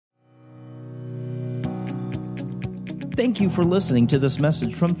Thank you for listening to this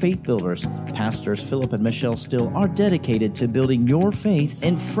message from Faith Builders. Pastors Philip and Michelle Still are dedicated to building your faith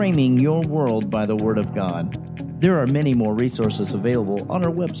and framing your world by the Word of God. There are many more resources available on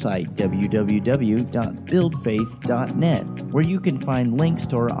our website, www.buildfaith.net, where you can find links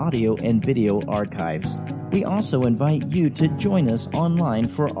to our audio and video archives. We also invite you to join us online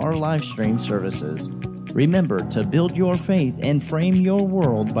for our live stream services. Remember to build your faith and frame your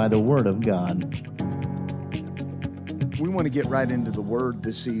world by the Word of God. We want to get right into the Word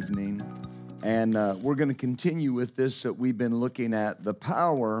this evening, and we're going to continue with this that we've been looking at, the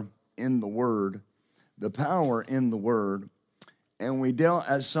power in the Word, the power in the Word. And we dealt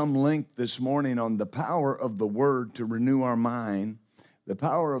at some length this morning on the power of the Word to renew our mind, the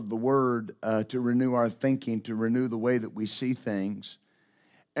power of the Word to renew our thinking, to renew the way that we see things.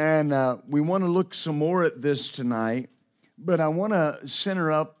 And we want to look some more at this tonight, but I want to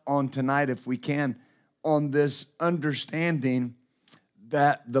center up on tonight, if we can, on this understanding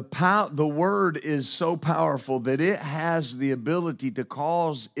that the Word is so powerful that it has the ability to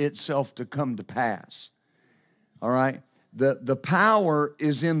cause itself to come to pass. All right? The power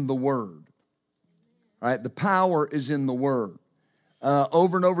is in the Word. All right? The power is in the Word.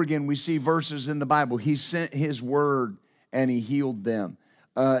 Over and over again, we see verses in the Bible. He sent His Word and He healed them.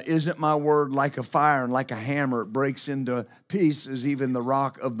 Isn't my word like a fire and like a hammer? It breaks into pieces, even the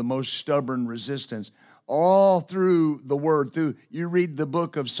rock of the most stubborn resistance. All through the Word, you read the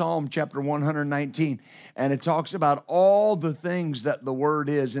book of Psalm chapter 119, and it talks about all the things that the Word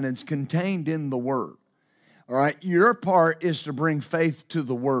is, and it's contained in the Word. All right, your part is to bring faith to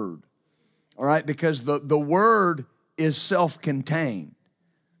the Word. All right, because the Word is self-contained.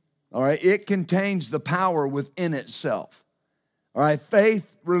 All right, it contains the power within itself. All right, faith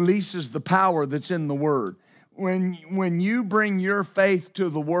releases the power that's in the Word. When you bring your faith to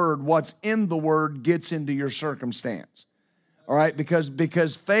the Word, what's in the Word gets into your circumstance. All right, because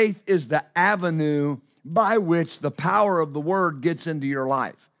faith is the avenue by which the power of the Word gets into your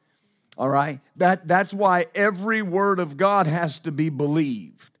life. All right, that's why every word of God has to be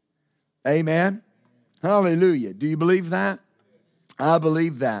believed. Amen. Hallelujah. Do you believe that? I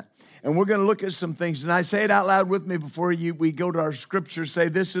believe that. And we're going to look at some things. And I say it out loud with me before we go to our scripture. Say,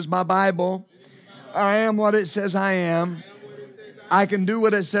 this is my Bible. I am what it says I am. I can do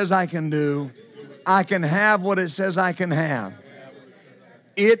what it says I can do. I can have what it says I can have.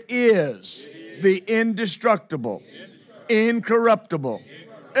 It is the indestructible, incorruptible,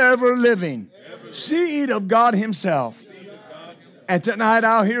 ever-living seed of God Himself. And tonight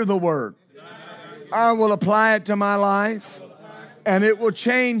I'll hear the Word. I will apply it to my life, and it will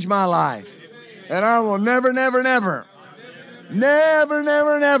change my life. And I will never, never, never, never,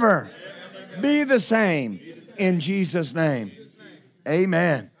 never, never be the same in Jesus' name.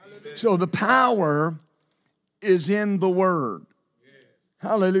 Amen. So the power is in the Word.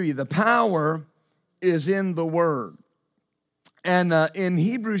 Hallelujah. The power is in the Word. And in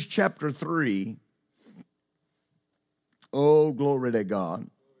Hebrews chapter 3, oh, glory to God.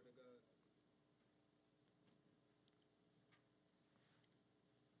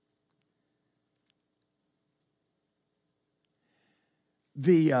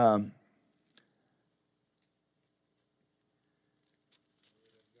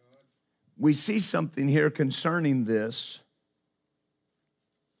 We see something here concerning this.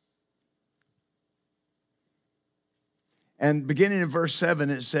 And beginning in verse 7,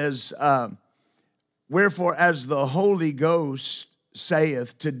 it says, wherefore, as the Holy Ghost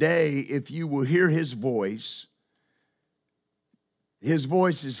saith, today, if you will hear His voice is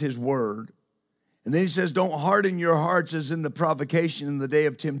His word. And then He says, don't harden your hearts as in the provocation in the day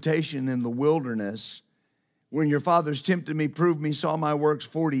of temptation in the wilderness, when your fathers tempted me, proved me, saw my works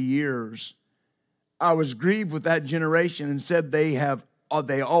 40 years. I was grieved with that generation and said, they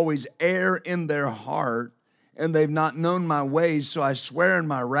always err in their heart, and they've not known my ways. So I swear in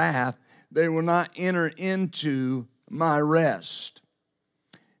my wrath, they will not enter into my rest.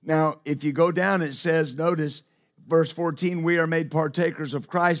 Now, if you go down, it says, notice, verse 14, we are made partakers of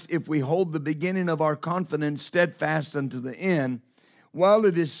Christ if we hold the beginning of our confidence steadfast unto the end. While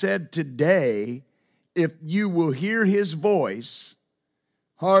it is said today, if you will hear His voice,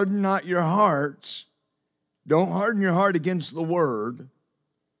 harden not your hearts. Don't harden your heart against the Word.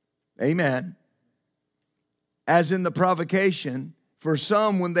 Amen. As in the provocation, for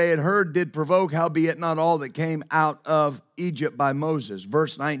some when they had heard did provoke, howbeit not all that came out of Egypt by Moses.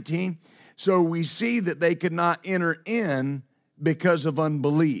 Verse 19, so we see that they could not enter in because of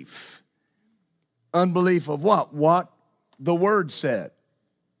unbelief. Unbelief of what? What the Word said.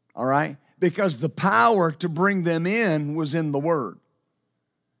 All right? Because the power to bring them in was in the Word.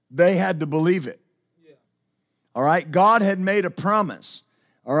 They had to believe it. All right, God had made a promise.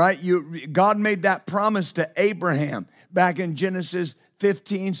 All right, God made that promise to Abraham back in Genesis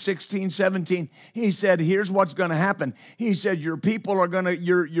 15, 16, 17. He said, here's what's going to happen. He said, your people are going to,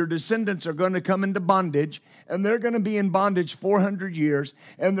 your descendants are going to come into bondage, and they're going to be in bondage 400 years,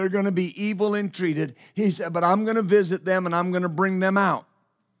 and they're going to be evil and treated. He said, but I'm going to visit them, and I'm going to bring them out.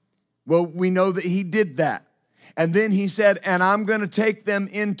 Well, we know that he did that. And then he said, and I'm going to take them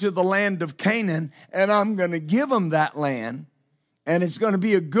into the land of Canaan, and I'm going to give them that land, and it's going to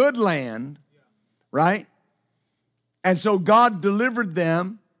be a good land, right? And so God delivered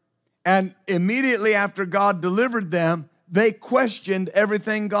them, and immediately after God delivered them, they questioned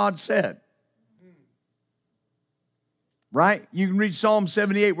everything God said. Right? You can read Psalm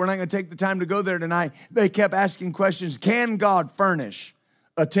 78. We're not going to take the time to go there tonight. They kept asking questions. Can God furnish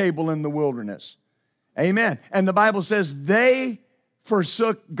a table in the wilderness? Amen. And the Bible says they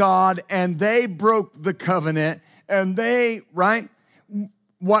forsook God and they broke the covenant, and they, right?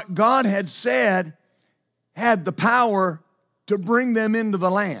 What God had said had the power to bring them into the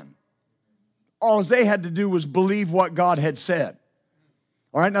land. All they had to do was believe what God had said.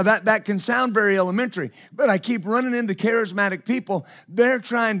 All right, now that can sound very elementary, but I keep running into charismatic people. They're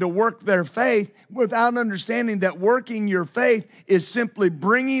trying to work their faith without understanding that working your faith is simply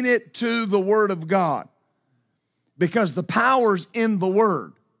bringing it to the Word of God, because the power's in the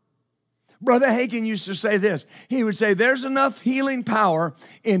Word. Brother Hagin used to say this. He would say, there's enough healing power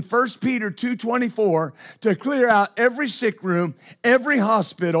in 1 Peter 2:24 to clear out every sick room, every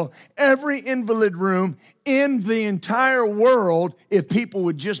hospital, every invalid room in the entire world if people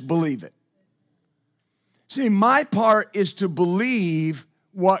would just believe it. See, my part is to believe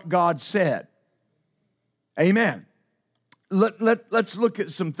what God said. Amen. Let's look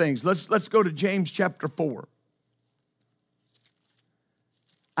at some things. Let's go to James chapter 4.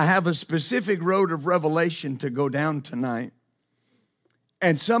 I have a specific road of revelation to go down tonight.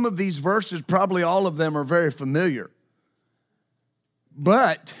 And some of these verses, probably all of them, are very familiar.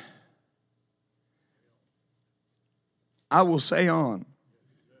 But I will say on.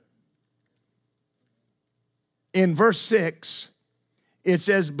 In verse 6, it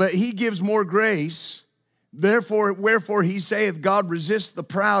says, but he gives more grace. Therefore, wherefore he saith, God resists the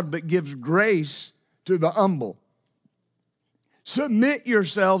proud, but gives grace to the humble. Submit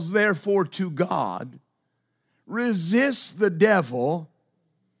yourselves, therefore, to God. Resist the devil,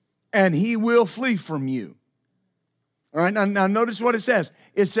 and he will flee from you. All right, now notice what it says.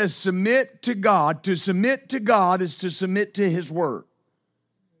 It says submit to God. To submit to God is to submit to His Word.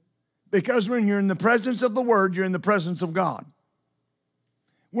 Because when you're in the presence of the Word, you're in the presence of God.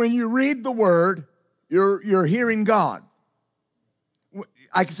 When you read the Word, you're hearing God.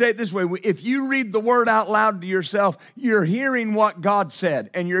 I can say it this way. If you read the Word out loud to yourself, you're hearing what God said,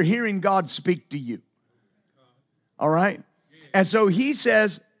 and you're hearing God speak to you. All right? And so he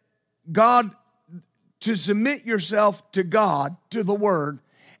says, God, to submit yourself to God, to the Word,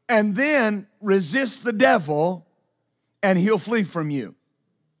 and then resist the devil, and he'll flee from you.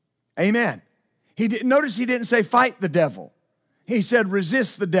 Amen. Notice he didn't say fight the devil. He said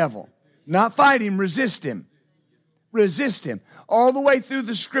resist the devil. Not fight him, resist him. Resist him. All the way through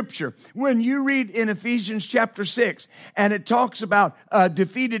the scripture. When you read in Ephesians chapter 6, and it talks about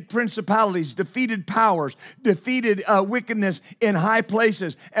defeated principalities, defeated powers, defeated wickedness in high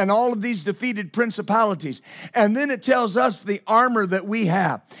places, and all of these defeated principalities. And then it tells us the armor that we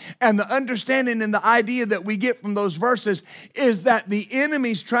have. And the understanding and the idea that we get from those verses is that the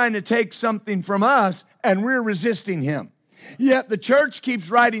enemy's trying to take something from us, and we're resisting him. Yet the church keeps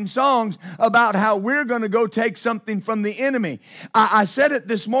writing songs about how we're going to go take something from the enemy. I said it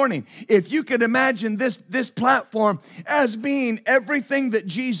this morning. If you could imagine this platform as being everything that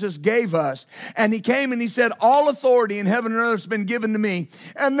Jesus gave us, and he came and he said, all authority in heaven and earth has been given to me,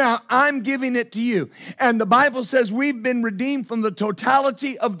 and now I'm giving it to you. And the Bible says we've been redeemed from the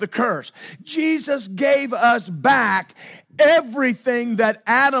totality of the curse. Jesus gave us back everything that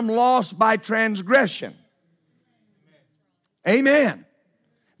Adam lost by transgression. Amen.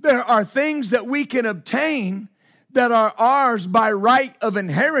 There are things that we can obtain that are ours by right of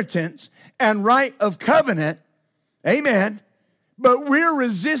inheritance and right of covenant. Amen. But we're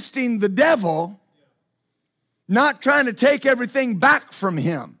resisting the devil, not trying to take everything back from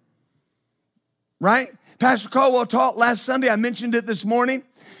him. Right? Pastor Caldwell taught last Sunday. I mentioned it this morning.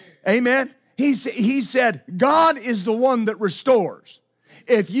 Amen. He said, God is the one that restores.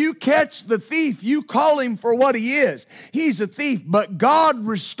 If you catch the thief, you call him for what he is. He's a thief, but God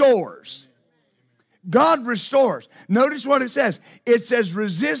restores. God restores. Notice what it says. It says,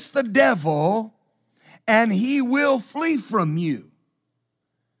 resist the devil, and he will flee from you.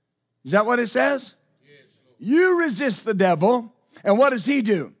 Is that what it says? You resist the devil, and what does he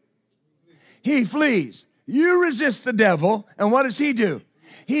do? He flees. You resist the devil, and what does he do?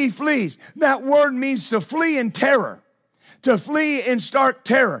 He flees. That word means to flee in terror, to flee in stark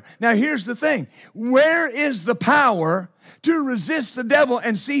terror. Now, here's the thing. Where is the power to resist the devil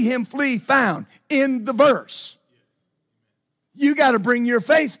and see him flee found? In the verse. You got to bring your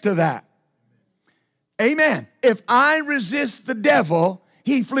faith to that. Amen. If I resist the devil,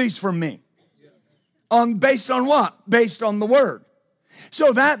 he flees from me. Based on what? Based on the word.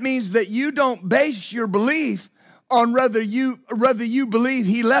 So that means that you don't base your belief on whether you believe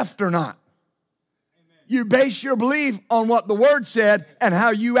he left or not. You base your belief on what the word said and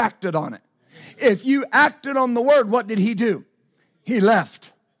how you acted on it. If you acted on the word, what did he do? He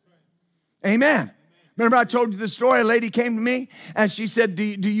left. Amen. Remember I told you the story? A lady came to me and she said, do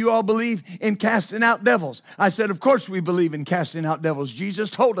you all believe in casting out devils? I said, of course we believe in casting out devils. Jesus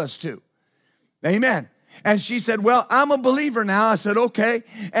told us to. Amen. And she said, well, I'm a believer now. I said, okay.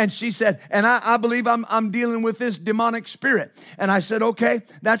 And she said, and I believe I'm dealing with this demonic spirit. And I said, okay,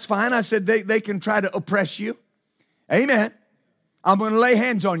 that's fine. I said, they can try to oppress you. Amen. I'm going to lay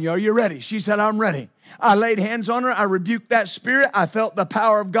hands on you. Are you ready? She said, I'm ready. I laid hands on her. I rebuked that spirit. I felt the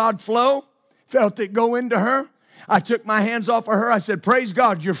power of God flow. Felt it go into her. I took my hands off of her. I said, praise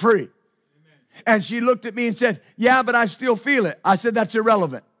God, you're free. Amen. And she looked at me and said, yeah, but I still feel it. I said, that's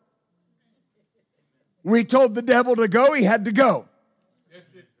irrelevant. We told the devil to go. He had to go.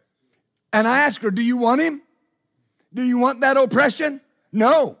 And I asked her, do you want him? Do you want that oppression?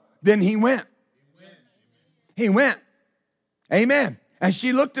 No. Then he went. He went. Amen. And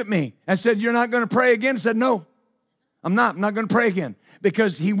she looked at me and said, you're not going to pray again? I said, no, I'm not. I'm not going to pray again.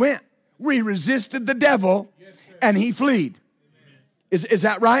 Because he went. We resisted the devil and he fled. Is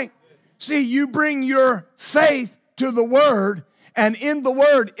that right? See, you bring your faith to the word, and in the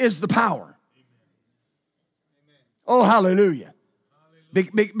word is the power. Oh, hallelujah.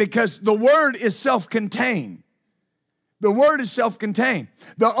 Because the word is self-contained. The word is self-contained.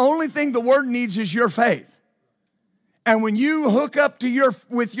 The only thing the word needs is your faith. And when you hook up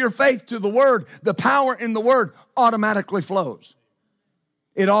with your faith to the word, the power in the word automatically flows.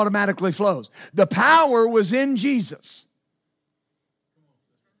 It automatically flows. The power was in Jesus.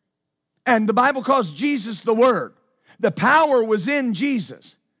 And the Bible calls Jesus the Word. The power was in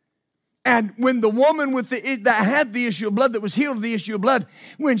Jesus. And when the woman that had the issue of blood, that was healed of the issue of blood,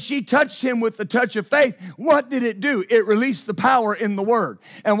 when she touched him with the touch of faith, what did it do? It released the power in the word.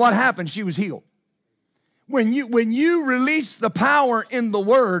 And what happened? She was healed. When you release the power in the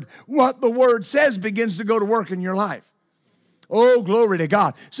word, what the word says begins to go to work in your life. Oh, glory to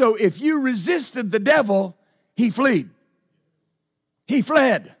God. So if you resisted the devil, he fled. He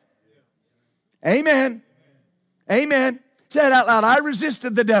fled. Amen. Amen. Say it out loud. I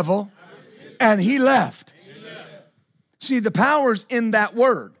resisted the devil. And he left. See, the power's in that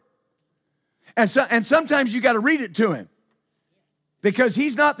word. And sometimes you got to read it to him. Because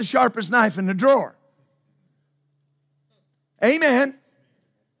he's not the sharpest knife in the drawer. Amen.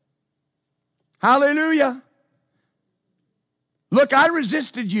 Hallelujah. Look, I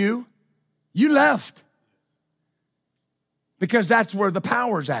resisted you. You left. Because that's where the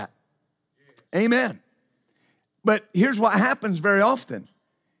power's at. Amen. But here's what happens very often.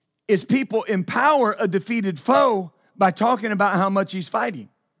 Is people empower a defeated foe by talking about how much he's fighting.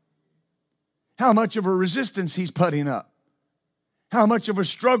 How much of a resistance he's putting up. How much of a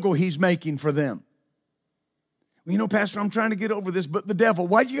struggle he's making for them. Well, you know, Pastor, I'm trying to get over this, but the devil,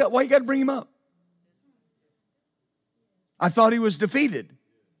 why you got to bring him up? I thought he was defeated.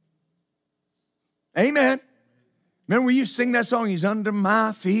 Amen. Remember we used to sing that song, he's under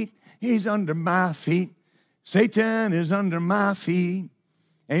my feet, he's under my feet. Satan is under my feet.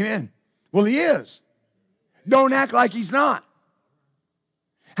 Amen. Well, he is. Don't act like he's not.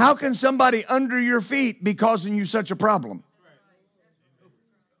 How can somebody under your feet be causing you such a problem?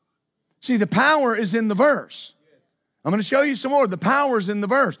 See, the power is in the verse. I'm going to show you some more. The power is in the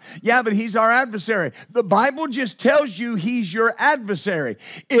verse. Yeah, but he's our adversary. The Bible just tells you he's your adversary.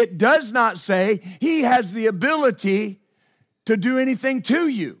 It does not say he has the ability to do anything to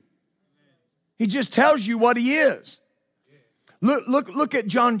you. He just tells you what he is. Look at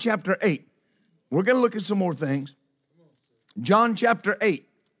John chapter 8. We're going to look at some more things. John chapter 8.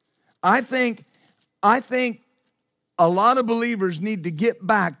 I think a lot of believers need to get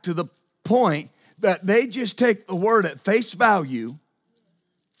back to the point that they just take the word at face value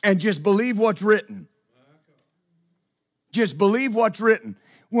and just believe what's written. Just believe what's written.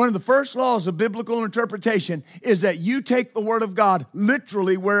 One of the first laws of biblical interpretation is that you take the word of God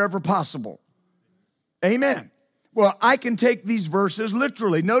literally wherever possible. Amen. Well, I can take these verses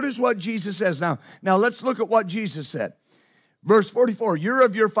literally. Notice what Jesus says. Now let's look at what Jesus said. Verse 44, you're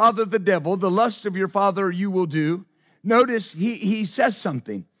of your father the devil, the lust of your father you will do. Notice he says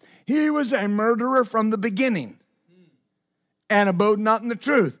something. He was a murderer from the beginning and abode not in the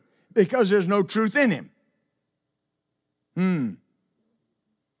truth because there's no truth in him.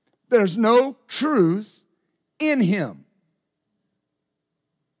 There's no truth in him.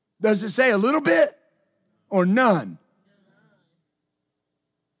 Does it say a little bit or none?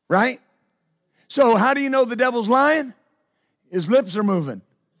 Right? So how do you know the devil's lying? His lips are moving.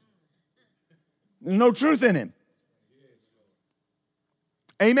 There's no truth in him.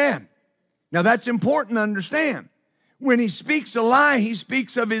 Amen. Now that's important to understand. When he speaks a lie, he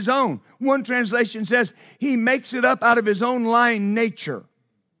speaks of his own. One translation says he makes it up out of his own lying nature.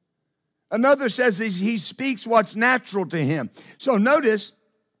 Another says he speaks what's natural to him. So notice,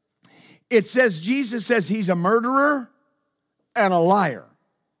 it says, Jesus says he's a murderer and a liar.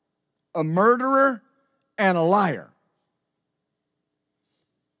 A murderer and a liar.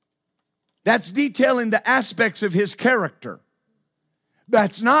 That's detailing the aspects of his character.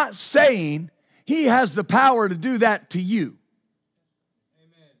 That's not saying he has the power to do that to you.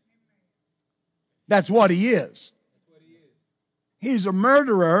 Amen. That's what he is. He's a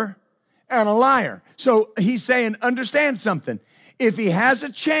murderer and a liar. So he's saying, understand something. If he has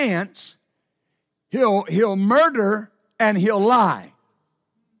a chance, he'll murder and he'll lie.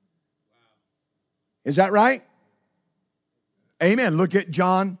 Is that right? Amen. Look at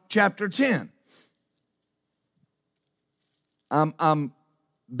John chapter 10. I'm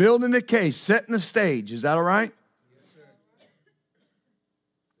building a case, setting the stage. Is that all right? Yes, sir.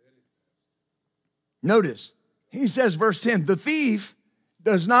 Notice, he says, verse 10, the thief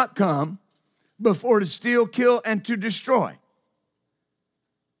does not come before to steal, kill, and to destroy.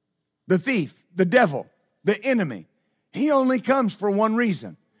 The thief, the devil, the enemy, he only comes for one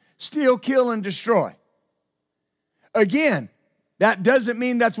reason: steal, kill, and destroy. Again, that doesn't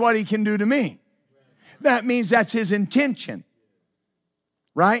mean that's what he can do to me. That means that's his intention.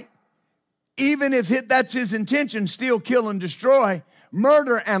 Right? Even if that's his intention, steal, kill, and destroy,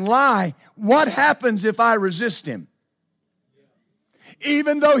 murder and lie, what happens if I resist him?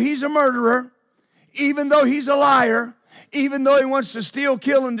 Even though he's a murderer, even though he's a liar, even though he wants to steal,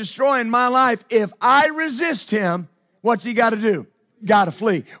 kill, and destroy in my life, if I resist him, what's he got to do? Got to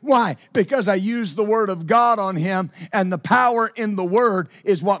flee. Why? Because I use the word of God on him, and the power in the word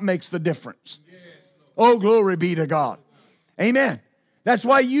is what makes the difference. Oh, glory be to God. Amen. That's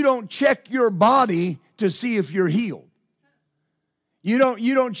why you don't check your body to see if you're healed. You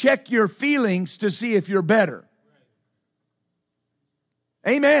don't check your feelings to see if you're better.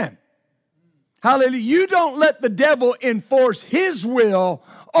 Amen. Hallelujah. You don't let the devil enforce his will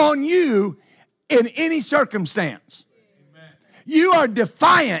on you in any circumstance. You are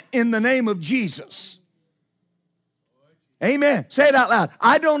defiant in the name of Jesus. Amen. Say it out loud.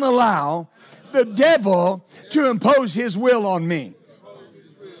 I don't allow the devil to impose his will on me.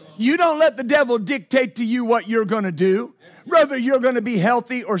 You don't let the devil dictate to you what you're going to do. Whether you're going to be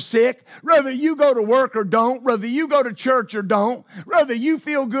healthy or sick, whether you go to work or don't, whether you go to church or don't, whether you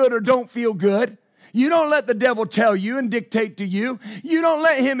feel good or don't feel good. You don't let the devil tell you and dictate to you. You don't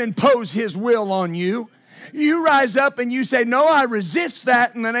let him impose his will on you. You rise up and you say, no, I resist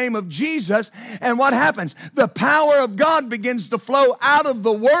that in the name of Jesus. And what happens? The power of God begins to flow out of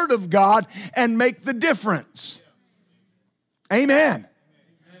the Word of God and make the difference. Amen.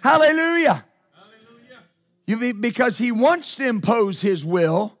 Hallelujah. Because he wants to impose his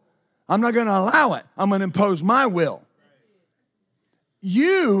will, I'm not going to allow it. I'm going to impose my will.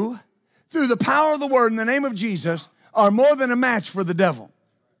 You, through the power of the Word in the name of Jesus, are more than a match for the devil.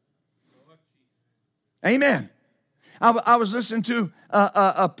 Amen. I was listening to,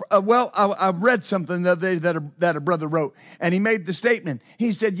 I read something the other day that a brother wrote, and he made the statement.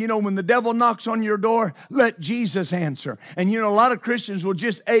 He said, when the devil knocks on your door, let Jesus answer. And a lot of Christians will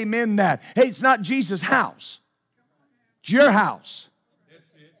just amen that. Hey, it's not Jesus' house. It's your house.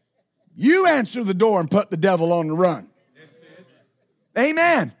 You answer the door and put the devil on the run.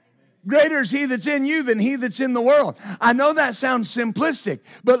 Amen. Greater is he that's in you than he that's in the world. I know that sounds simplistic,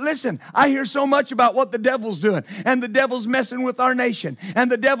 but listen, I hear so much about what the devil's doing, and the devil's messing with our nation, and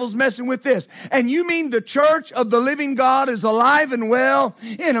the devil's messing with this. And you mean the church of the living God is alive and well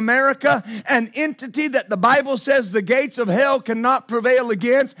in America, an entity that the Bible says the gates of hell cannot prevail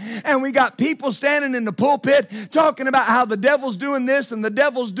against, and we got people standing in the pulpit talking about how the devil's doing this and the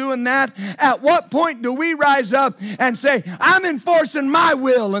devil's doing that. At what point do we rise up and say, I'm enforcing my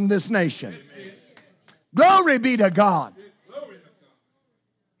will in this nation? Glory be to God.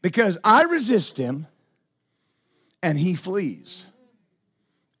 Because I resist him and he flees.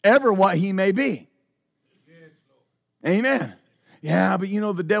 Ever what he may be. Amen. Yeah, but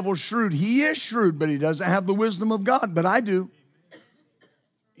the devil's shrewd. He is shrewd, but he doesn't have the wisdom of God. But I do.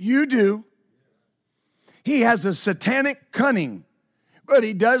 You do. He has a satanic cunning, but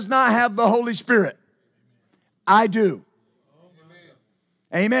he does not have the Holy Spirit. I do.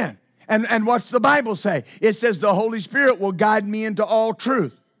 Amen. And what's the Bible say? It says the Holy Spirit will guide me into all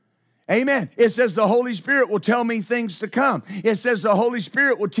truth. Amen. It says the Holy Spirit will tell me things to come. It says the Holy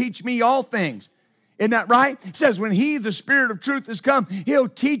Spirit will teach me all things. Isn't that right? It says when he, the Spirit of truth, has come, he'll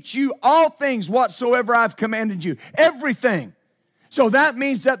teach you all things whatsoever I've commanded you. Everything. So that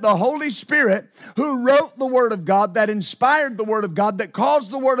means that the Holy Spirit, who wrote the Word of God, that inspired the Word of God, that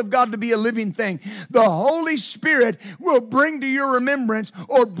caused the Word of God to be a living thing, the Holy Spirit will bring to your remembrance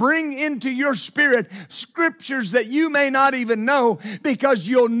or bring into your spirit scriptures that you may not even know, because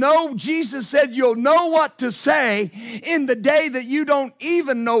you'll know, Jesus said, you'll know what to say in the day that you don't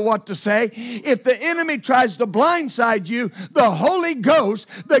even know what to say. If the enemy tries to blindside you, the Holy Ghost,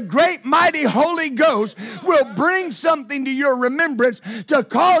 the great mighty Holy Ghost, will bring something to your remembrance to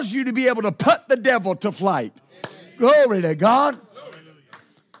cause you to be able to put the devil to flight. Glory to God.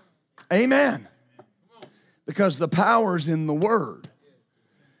 Amen. Because the power is in the Word.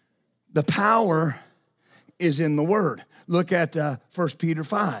 The power is in the Word. Look at 1 Peter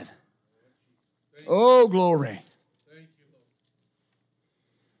 5. Oh, glory.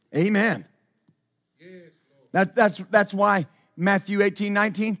 Amen. That's why Matthew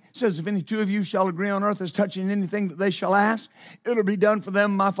 18:19 says, if any two of you shall agree on earth as touching anything that they shall ask, it'll be done for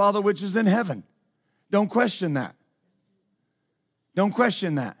them, my Father which is in heaven. Don't question that. Don't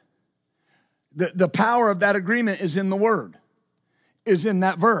question that. The power of that agreement is in the Word, is in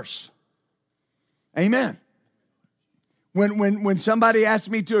that verse. Amen. When somebody asks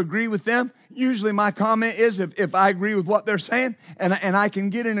me to agree with them, usually my comment is, if I agree with what they're saying and I can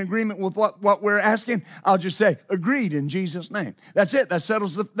get in agreement with what we're asking, I'll just say, agreed in Jesus' name. That's it. That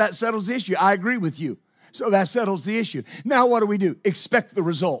settles the issue. I agree with you. So that settles the issue. Now what do? Expect the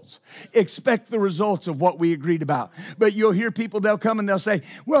results. Expect the results of what we agreed about. But you'll hear people, they'll come and they'll say,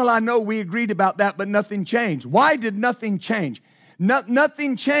 well, I know we agreed about that, but nothing changed. Why did nothing change?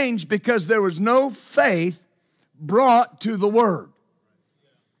 Nothing changed because there was no faith brought to the Word.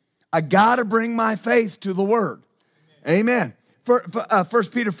 I got to bring my faith to the Word. Amen. 1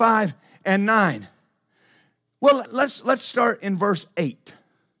 Peter 5 and 9. Well, let's start in verse 8.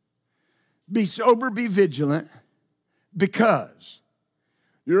 Be sober, be vigilant, because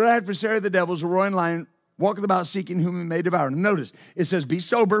your adversary, the devil, is a roaring lion, walketh about seeking whom he may devour. And notice, it says be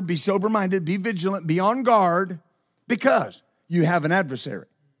sober-minded, be vigilant, be on guard, because you have an adversary.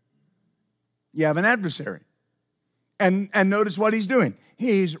 You have an adversary. And notice what he's doing.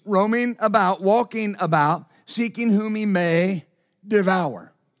 He's roaming about, walking about, seeking whom he may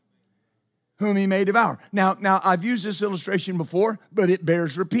devour. Whom he may devour. Now I've used this illustration before, but it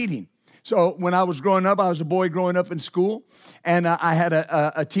bears repeating. So when I was growing up, I was a boy growing up in school, and I had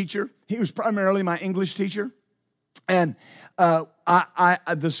a teacher. He was primarily my English teacher. And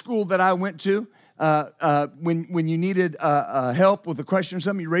the school that I went to, when you needed help with a question or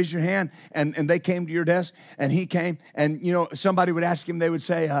something, you raised your hand, and they came to your desk, and he came, and somebody would ask him, they would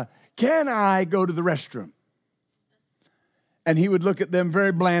say, can I go to the restroom? And he would look at them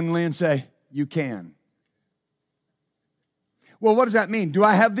very blandly and say, you can. Well, what does that mean? Do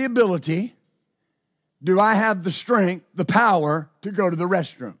I have the ability? Do I have the strength, the power to go to the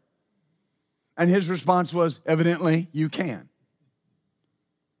restroom? And his response was, evidently, you can.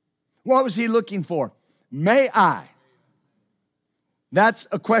 What was he looking for? May I? That's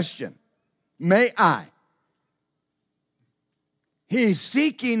a question. May I? He's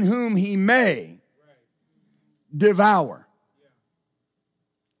seeking whom he may devour.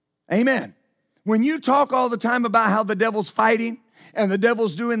 Amen. When you talk all the time about how the devil's fighting and the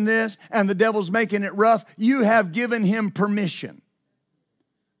devil's doing this and the devil's making it rough, you have given him permission.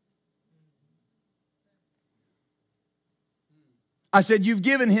 I said, you've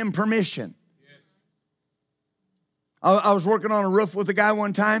given him permission. I was working on a roof with a guy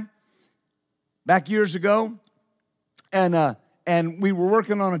one time, back years ago, and we were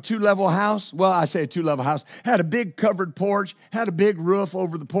working on a 2-level house. Well, I say a 2-level house. Had a big covered porch, had a big roof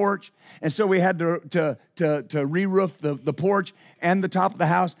over the porch, and so we had to re-roof the porch and the top of the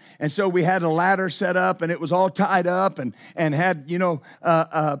house. And so we had a ladder set up, and it was all tied up, and had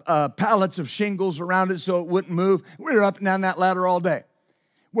pallets of shingles around it so it wouldn't move. We were up and down that ladder all day.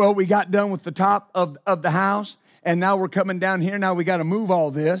 Well, we got done with the top of the house, And now we're coming down here. Now we got to move all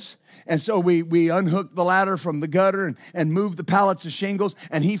this. And so we unhooked the ladder from the gutter and moved the pallets of shingles.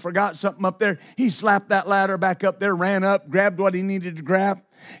 And he forgot something up there. He slapped that ladder back up there, ran up, grabbed what he needed to grab,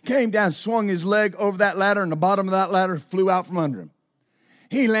 came down, swung his leg over that ladder, and the bottom of that ladder flew out from under him.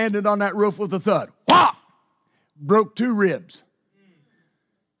 He landed on that roof with a thud. Whop! Broke 2 ribs.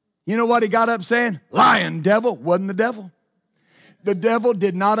 You know what he got up saying? Lying devil. Wasn't the devil. The devil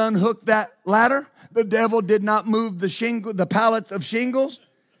did not unhook that ladder. The devil did not move the pallets of shingles.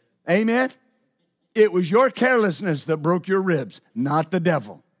 Amen. It was your carelessness that broke your ribs, not the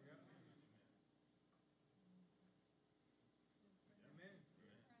devil.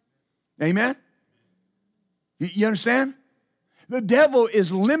 Amen. You understand? The devil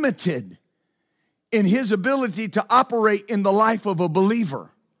is limited in his ability to operate in the life of a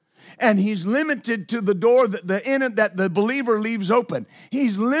believer. And he's limited to the door that the believer leaves open.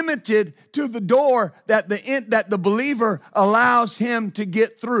 He's limited to the door that the believer allows him to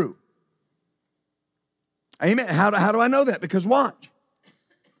get through. Amen. How do I know that? Because watch.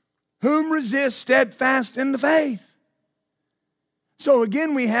 Whom resist steadfast in the faith. So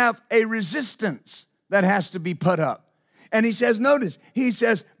again, we have a resistance that has to be put up. And he says, notice, he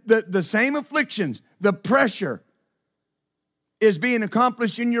says the same afflictions, the pressure, is being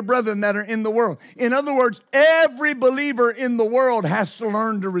accomplished in your brethren that are in the world. In other words, every believer in the world has to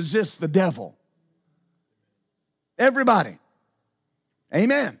learn to resist the devil. Everybody.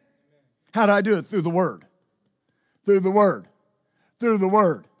 Amen. How do I do it? Through the Word. Through the Word. Through the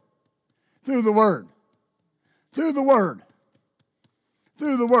Word. Through the Word. Through the Word.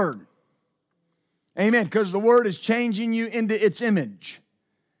 Through the Word. Amen. Because the Word is changing you into its image.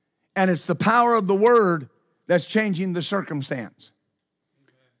 And it's the power of the Word that's changing the circumstance.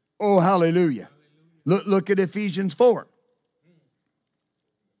 Oh, hallelujah. Look at Ephesians 4.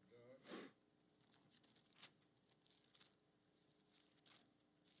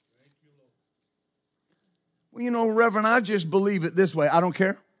 Well, you know, Reverend, I just believe it this way. I don't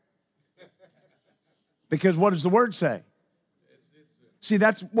care. Because what does the Word say? See,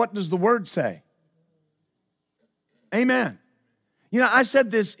 that's what does the Word say? Amen. You know, I said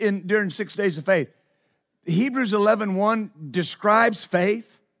this during 6 Days of Faith. Hebrews 11:1 describes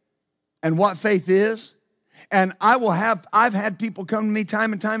faith and what faith is. And I've had people come to me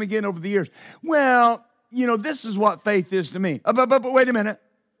time and time again over the years. Well, you know, this is what faith is to me. But wait a minute.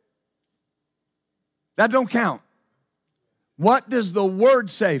 That don't count. What does the Word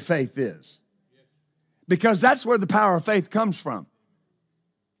say faith is? Because that's where the power of faith comes from.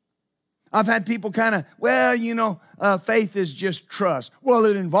 I've had people kind of, well, you know, faith is just trust. Well,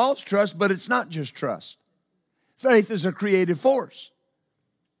 it involves trust, but it's not just trust. Faith is a creative force.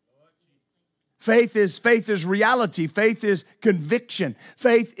 Faith is reality. Faith is conviction.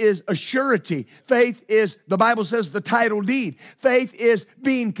 Faith is a surety. Faith is, the Bible says, the title deed. Faith is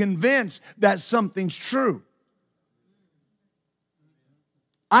being convinced that something's true.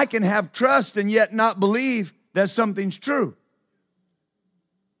 I can have trust and yet not believe that something's true.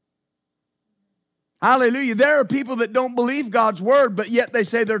 Hallelujah. There are people that don't believe God's Word, but yet they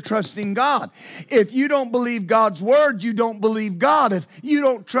say they're trusting God. If you don't believe God's Word, you don't believe God. If you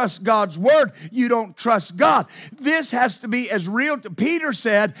don't trust God's Word, you don't trust God. This has to be as real. Peter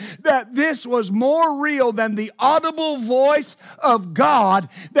said that this was more real than the audible voice of God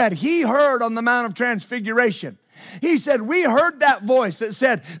that he heard on the Mount of Transfiguration. He said, we heard that voice that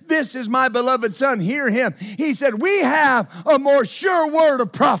said, this is my beloved Son, hear him. He said, we have a more sure word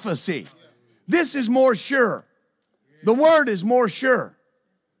of prophecy. This is more sure. The Word is more sure.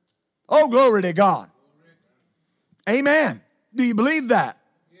 Oh, glory to God. Amen. Do you believe that?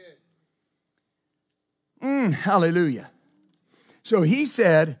 Hallelujah. So he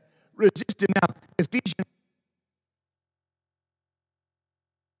said, resist it. Now, Ephesians,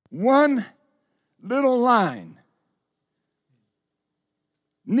 one little line.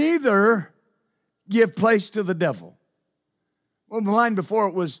 Neither give place to the devil. Well, the line before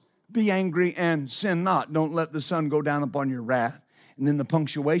it was, be angry and sin not. Don't let the sun go down upon your wrath. And then the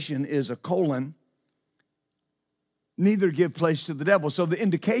punctuation is a colon. Neither give place to the devil. So the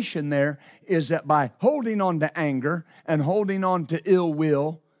indication there is that by holding on to anger and holding on to ill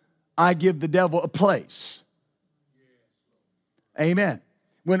will, I give the devil a place. Amen.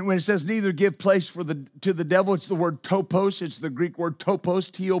 When it says neither give place to the devil, it's the word topos. It's the Greek word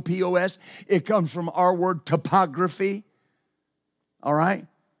topos, T-O-P-O-S. It comes from our word topography. All right?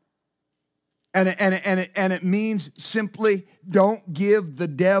 And it means simply don't give the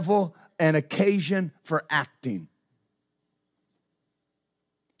devil an occasion for acting.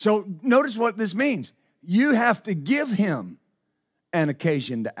 So notice what this means. You have to give him an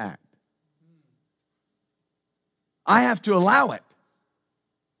occasion to act. I have to allow it.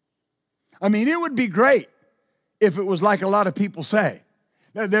 I mean, it would be great if it was like a lot of people say,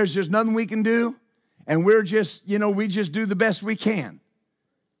 that there's just nothing we can do, and we're just, we just do the best we can.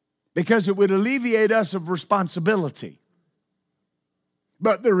 Because it would alleviate us of responsibility.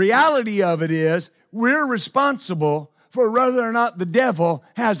 But the reality of it is, we're responsible for whether or not the devil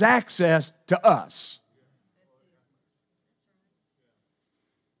has access to us.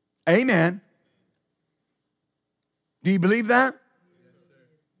 Amen. Do you believe that?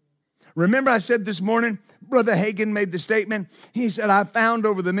 Remember I said this morning, Brother Hagin made the statement. He said, I found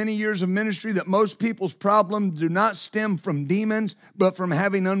over the many years of ministry that most people's problems do not stem from demons, but from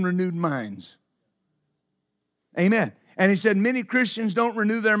having unrenewed minds. Amen. And he said, many Christians don't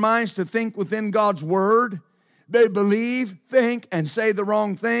renew their minds to think within God's word. They believe, think, and say the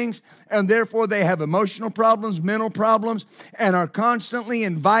wrong things, and therefore they have emotional problems, mental problems, and are constantly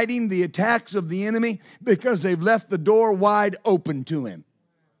inviting the attacks of the enemy because they've left the door wide open to him.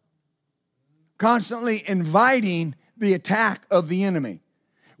 Constantly inviting the attack of the enemy.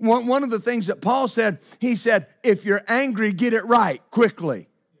 One of the things that Paul said, he said, if you're angry, get it right quickly,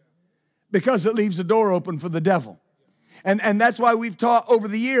 because it leaves the door open for the devil. And that's why we've taught over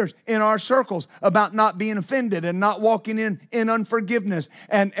the years in our circles about not being offended and not walking in unforgiveness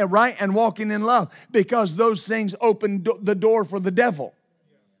and walking in love, because those things open the door for the devil.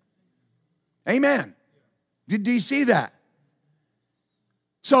 Amen. Do you see that?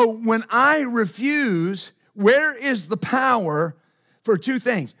 So when I refuse, where is the power for two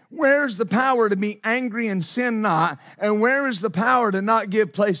things? Where's the power to be angry and sin not? And where is the power to not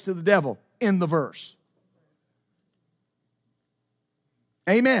give place to the devil? In the verse.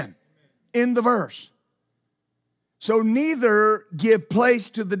 Amen. In the verse. So neither give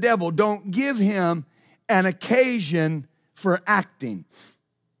place to the devil. Don't give him an occasion for acting.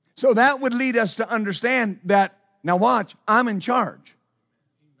 So that would lead us to understand that, now watch, I'm in charge.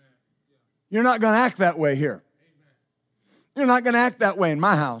 You're not going to act that way here. You're not going to act that way in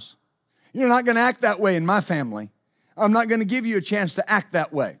my house. You're not going to act that way in my family. I'm not going to give you a chance to act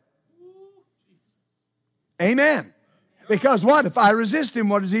that way. Amen. Because what? If I resist him,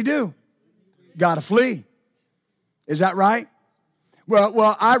 what does he do? Got to flee. Is that right?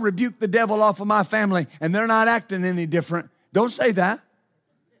 Well, I rebuke the devil off of my family and they're not acting any different. Don't say that.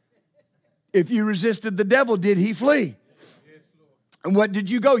 If you resisted the devil, did he flee? And what did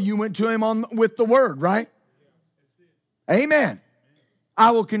you go? You went to him with the word, right? Amen.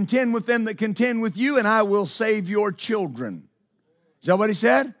 I will contend with them that contend with you, and I will save your children. Is that what he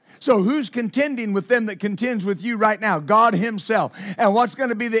said? So who's contending with them that contends with you right now? God himself. And what's going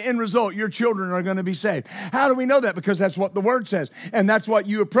to be the end result? Your children are going to be saved. How do we know that? Because that's what the word says. And that's what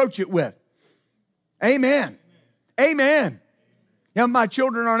you approach it with. Amen. Amen. Now, my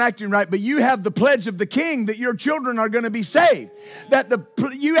children aren't acting right, but you have the pledge of the king that your children are going to be saved.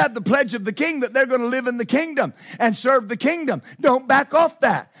 You have the pledge of the king that they're going to live in the kingdom and serve the kingdom. Don't back off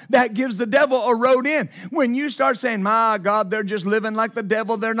that. That gives the devil a road in. When you start saying, my God, they're just living like the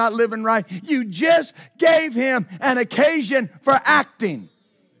devil, they're not living right, you just gave him an occasion for acting.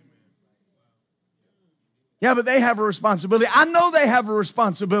 Yeah, but they have a responsibility. I know they have a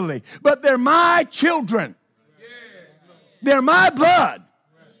responsibility, but they're my children. They're my blood.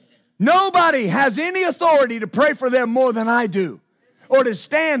 Nobody has any authority to pray for them more than I do, or to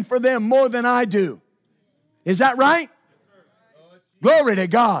stand for them more than I do. Is that right? Glory to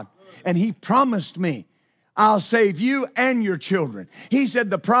God. And he promised me, I'll save you and your children. He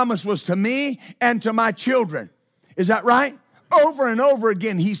said the promise was to me and to my children. Is that right? Over and over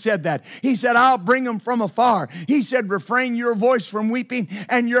again he said that. He said, I'll bring them from afar. He said, refrain your voice from weeping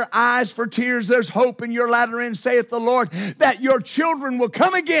and your eyes for tears. There's hope in your latter end, saith the Lord, that your children will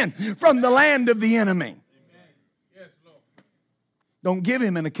come again from the land of the enemy. Yes, Lord. Don't give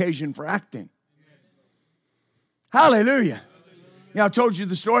him an occasion for acting. Hallelujah. Now, I told you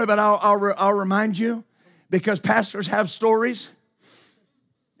the story, but I'll remind you, because pastors have stories.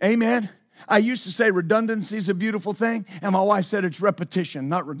 Amen. I used to say redundancy is a beautiful thing, and my wife said it's repetition,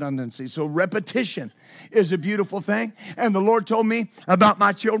 not redundancy. So repetition is a beautiful thing. And the Lord told me about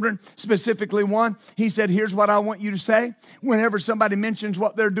my children, specifically one. He said, here's what I want you to say. Whenever somebody mentions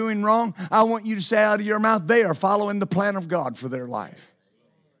what they're doing wrong, I want you to say out of your mouth, they are following the plan of God for their life.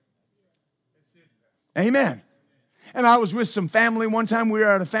 Amen. And I was with some family one time. We were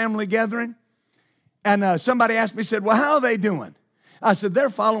at a family gathering, and somebody asked me, said, well, how are they doing? I said, they're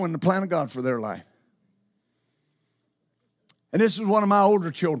following the plan of God for their life. And this was one of my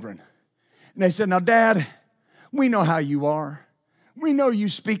older children. And they said, now, Dad, we know how you are. We know you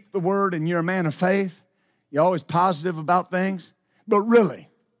speak the word and you're a man of faith. You're always positive about things. But really,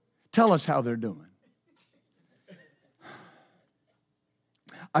 tell us how they're doing.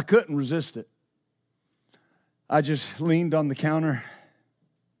 I couldn't resist it. I just leaned on the counter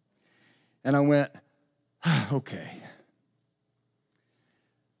and I went, okay.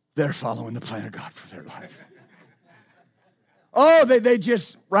 They're following the plan of God for their life. Oh, they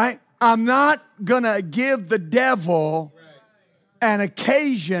just, right? I'm not going to give the devil an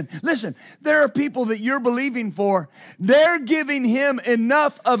occasion. Listen, there are people that you're believing for. They're giving him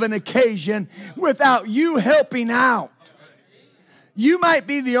enough of an occasion without you helping out. You might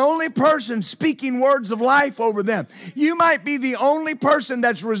be the only person speaking words of life over them. You might be the only person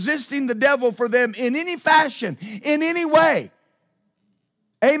that's resisting the devil for them in any fashion, in any way.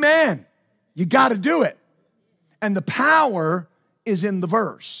 Amen. You got to do it. And the power is in the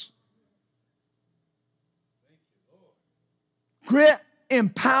verse. Quit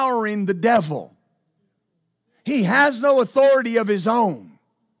empowering the devil. He has no authority of his own.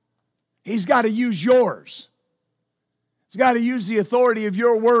 He's got to use yours. He's got to use the authority of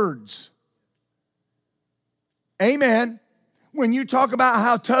your words. Amen. When you talk about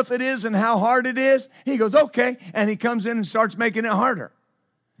how tough it is and how hard it is, he goes, okay. And he comes in and starts making it harder.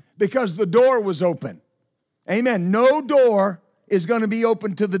 Because the door was open. Amen. No door is going to be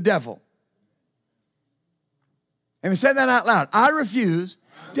open to the devil. And we said that out loud. I refuse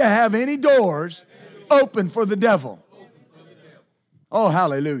to have any doors open for the devil. Oh,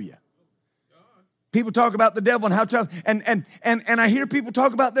 hallelujah. People talk about the devil and how tough, and I hear people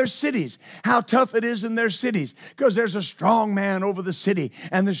talk about their cities, how tough it is in their cities, because there's a strong man over the city,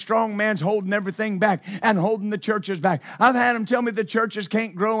 and the strong man's holding everything back and holding the churches back. I've had them tell me the churches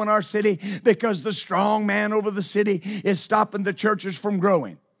can't grow in our city because the strong man over the city is stopping the churches from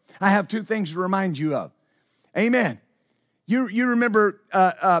growing. I have two things to remind you of. Amen. You remember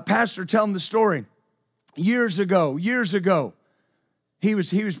Pastor telling the story years ago. He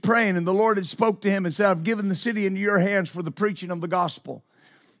was praying, and the Lord had spoke to him and said, I've given the city into your hands for the preaching of the gospel.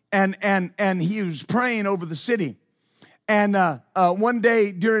 And he was praying over the city. And one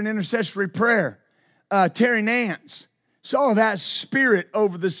day during intercessory prayer, Terry Nance saw that spirit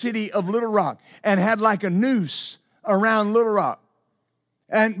over the city of Little Rock and had like a noose around Little Rock.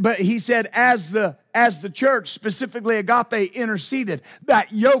 But he said, as the church, specifically Agape, interceded,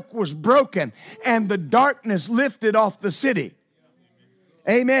 that yoke was broken and the darkness lifted off the city.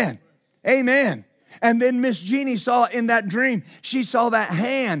 Amen. Amen. And then Miss Jeannie saw in that dream, she saw that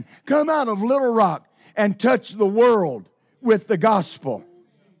hand come out of Little Rock and touch the world with the gospel.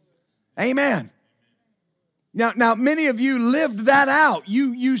 Amen. Now many of you lived that out.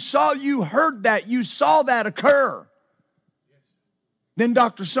 You heard that, you saw that occur. Then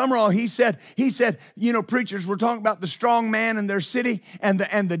Dr. Summerall, he said, preachers were talking about the strong man in their city and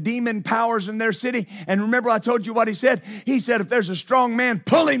the demon powers in their city. And remember, I told you what he said? He said, if there's a strong man,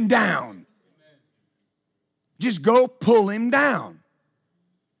 pull him down. Just go pull him down.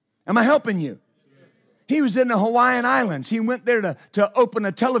 Am I helping you? He was in the Hawaiian Islands. He went there to open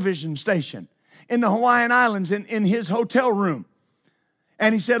a television station in the Hawaiian Islands in his hotel room.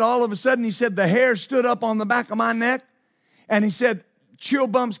 And he said, all of a sudden, he said, the hair stood up on the back of my neck. And he said, chill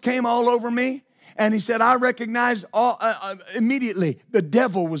bumps came all over me. And he said, I recognized immediately the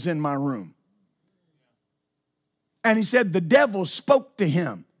devil was in my room. And he said, the devil spoke to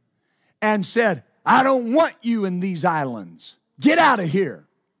him and said, I don't want you in these islands. Get out of here.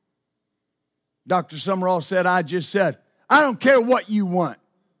 Dr. Summerall said, I just said, I don't care what you want.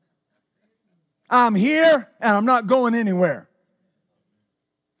 I'm here and I'm not going anywhere.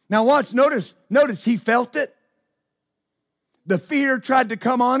 Now watch, notice he felt it. The fear tried to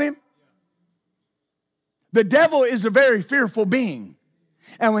come on him. The devil is a very fearful being.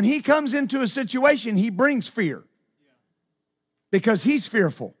 And when he comes into a situation, he brings fear. Because he's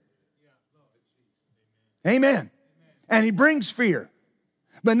fearful. Amen. And he brings fear.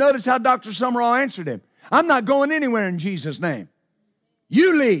 But notice how Dr. Summerall answered him. I'm not going anywhere in Jesus' name.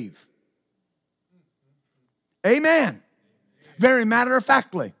 You leave. Amen. Very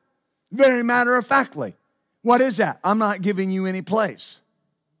matter-of-factly. Very matter-of-factly. What is that? I'm not giving you any place.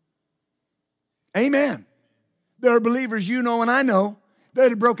 Amen. There are believers you know and I know that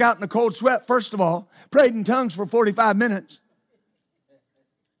had broke out in a cold sweat, first of all, prayed in tongues for 45 minutes.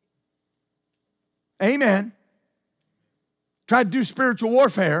 Amen. Tried to do spiritual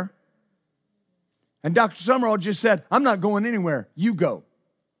warfare. And Dr. Summerall just said, I'm not going anywhere. You go.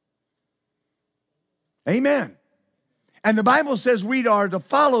 Amen. And the Bible says we are to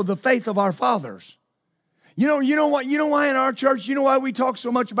follow the faith of our fathers. You know what? You know why in our church, you know why we talk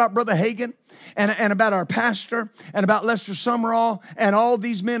so much about Brother Hagin and about our pastor and about Lester Summerall and all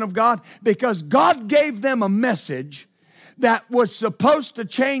these men of God? Because God gave them a message that was supposed to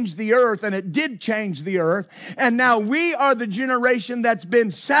change the earth, and it did change the earth. And now we are the generation that's been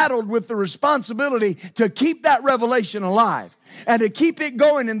saddled with the responsibility to keep that revelation alive and to keep it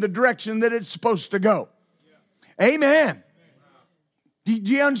going in the direction that it's supposed to go. Amen. Do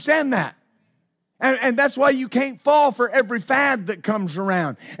you understand that? And that's why you can't fall for every fad that comes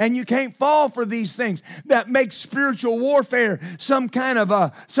around. And you can't fall for these things that make spiritual warfare some kind of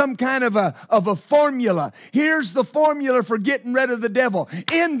a formula. Here's the formula for getting rid of the devil.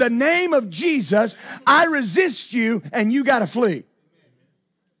 In the name of Jesus, I resist you and you got to flee.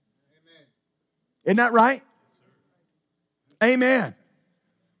 Isn't that right? Amen.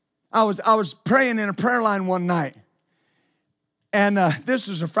 I was praying in a prayer line one night. And this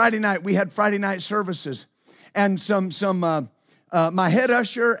was a Friday night. We had Friday night services. And my head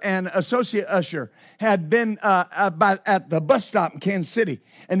usher and associate usher had been at the bus stop in Kansas City.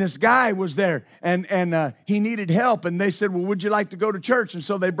 And this guy was there. And he needed help. And they said, well, would you like to go to church? And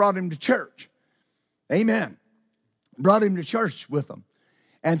so they brought him to church. Amen. Brought him to church with them.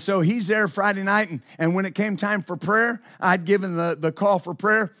 And so he's there Friday night, and when it came time for prayer, I'd given the call for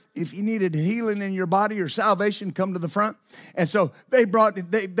prayer. If you needed healing in your body or salvation, come to the front. And so they brought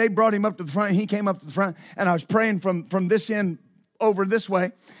him up to the front, and he came up to the front, and I was praying from this end over this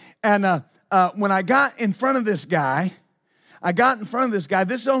way. And when I got in front of this guy,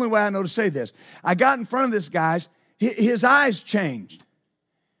 this is the only way I know to say this. I got in front of this guy, his eyes changed.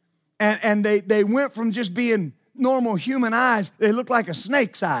 And they went from just being normal human eyes, they looked like a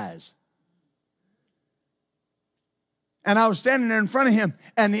snake's eyes. And I was standing there in front of him,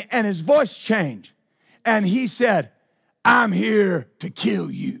 and his voice changed. And he said, I'm here to kill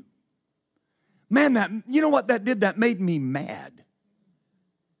you. Man, you know what that did? That made me mad.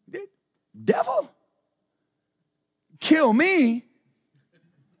 Devil? Kill me?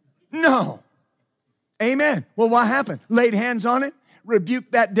 No. Amen. Well, what happened? Laid hands on it,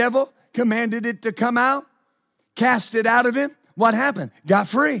 rebuked that devil, commanded it to come out. Cast it out of him. What happened? Got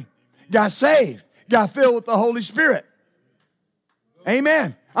free. Got saved. Got filled with the Holy Spirit.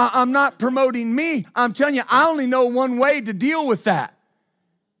 Amen. I'm not promoting me. I'm telling you, I only know one way to deal with that.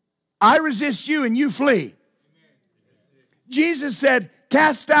 I resist you and you flee. Jesus said,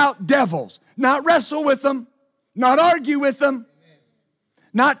 cast out devils. Not wrestle with them. Not argue with them.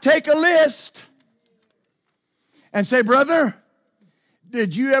 Not take a list and say, brother,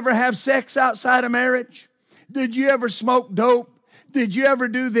 did you ever have sex outside of marriage? Did you ever smoke dope? Did you ever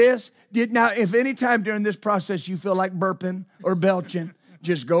do this? Now, if any time during this process you feel like burping or belching,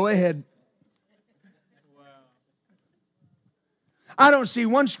 just go ahead. Wow. I don't see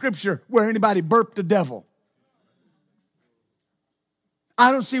one scripture where anybody burped the devil.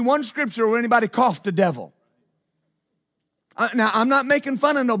 I don't see one scripture where anybody coughed the devil. Now, I'm not making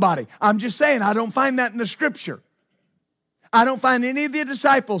fun of nobody. I'm just saying I don't find that in the scripture. I don't find any of the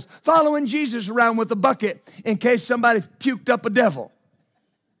disciples following Jesus around with a bucket in case somebody puked up a devil.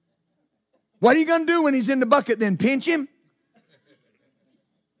 What are you going to do when he's in the bucket then? Pinch him?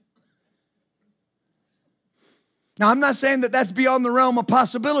 Now, I'm not saying that that's beyond the realm of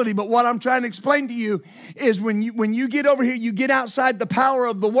possibility, but what I'm trying to explain to you is when you get over here, you get outside the power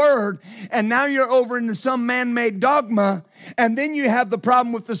of the Word, and now you're over into some man-made dogma, and then you have the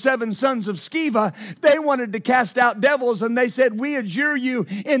problem with the 7 sons of Sceva. They wanted to cast out devils, and they said, we adjure you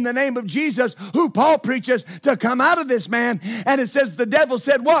in the name of Jesus, who Paul preaches, to come out of this man. And it says the devil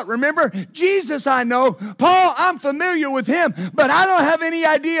said what? Remember, Jesus I know, Paul, I'm familiar with him, but I don't have any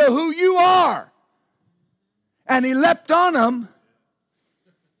idea who you are. And he leapt on them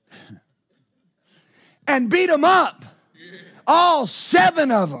and beat them up. All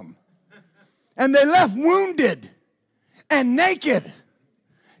 7 of them. And they left wounded and naked.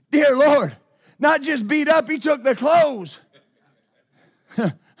 Dear Lord, not just beat up, he took their clothes.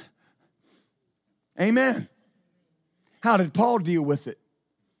 Amen. How did Paul deal with it?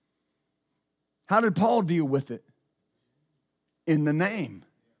 How did Paul deal with it? In the name.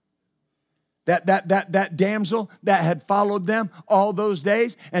 That damsel that had followed them all those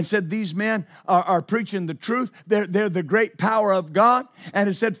days and said, these men are preaching the truth. They're the great power of God. And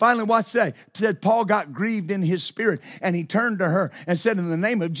it said, finally, what's it say? It said, Paul got grieved in his spirit, and he turned to her and said, in the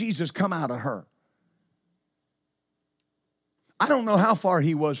name of Jesus, come out of her. I don't know how far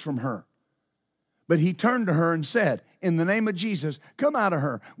he was from her, but he turned to her and said, in the name of Jesus, come out of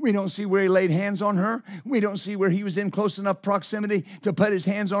her. We don't see where he laid hands on her. We don't see where he was in close enough proximity to put his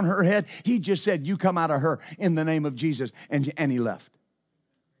hands on her head. He just said, you come out of her in the name of Jesus. And he left.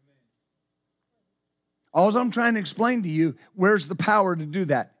 All I'm trying to explain to you, where's the power to do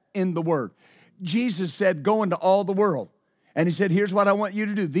that? In the Word. Jesus said, go into all the world And he said, here's what I want you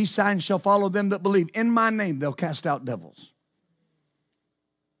to do. These signs shall follow them that believe. In my name, they'll cast out devils.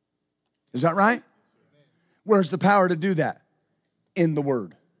 Is that right? Where's the power to do that? In the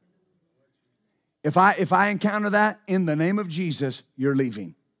Word. If I encounter that in the name of Jesus, you're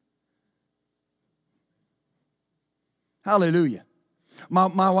leaving. Hallelujah.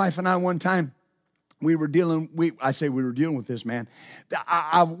 My wife and I one time, we were dealing with this, man.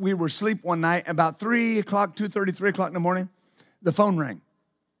 We were asleep one night, about 3 o'clock, 2:30, 3 o'clock in the morning. The phone rang.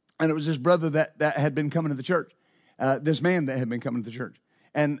 And it was this brother that had been coming to the church. This man that had been coming to the church.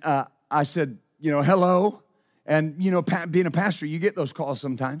 And I said, hello. And, being a pastor, you get those calls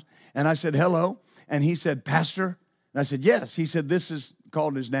sometimes. And I said, hello. And he said, Pastor? And I said, yes. He said, this is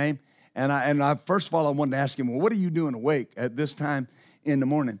called his name. And I first of all, I wanted to ask him, well, what are you doing awake at this time in the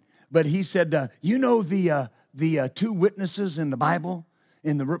morning? But he said, the two witnesses in the Bible,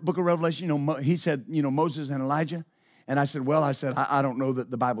 in the book of Revelation, he said, Moses and Elijah. And I said, I don't know that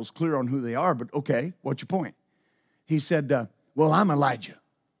the Bible's clear on who they are, but okay, what's your point? He said, well, I'm Elijah.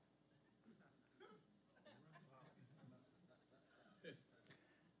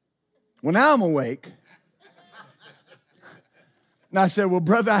 Well, now I'm awake. And I said, well,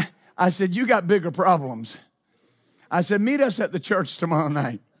 brother, I said, you got bigger problems. I said, meet us at the church tomorrow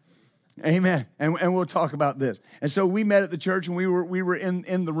night. Amen. And we'll talk about this. And so we met at the church, and we were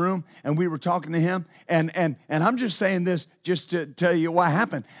in the room, and we were talking to him. And I'm just saying this just to tell you what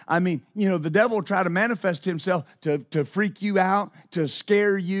happened. I mean, the devil will try to manifest himself to freak you out, to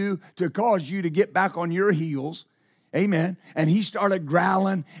scare you, to cause you to get back on your heels. Amen. And he started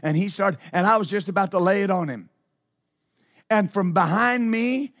growling, and I was just about to lay it on him. And from behind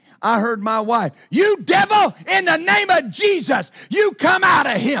me, I heard my wife, you devil, in the name of Jesus, you come out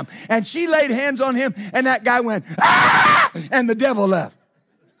of him. And she laid hands on him, and that guy went, ah! And the devil left.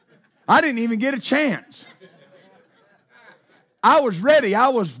 I didn't even get a chance. I was ready. I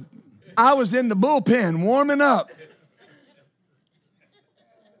was in the bullpen warming up.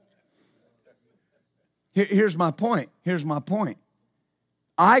 Here's my point.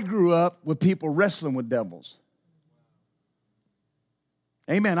 I grew up with people wrestling with devils.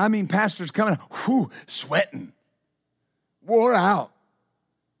 Amen. I mean, pastors coming out, sweating, wore out.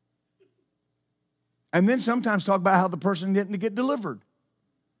 And then sometimes talk about how the person didn't get delivered.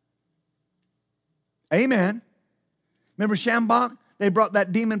 Amen. Remember Shambach? They brought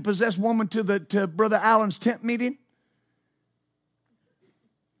that demon-possessed woman to Brother Allen's tent meeting.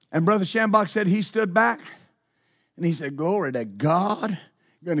 And Brother Shambach said he stood back. And he said, glory to God.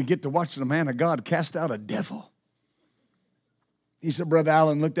 You're going to get to watch the man of God cast out a devil. He said, Brother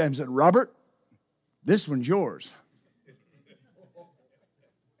Allen looked at him and said, Robert, this one's yours.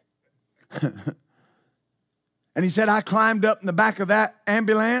 And he said, I climbed up in the back of that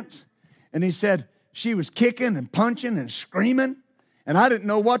ambulance. And he said, she was kicking and punching and screaming. And I didn't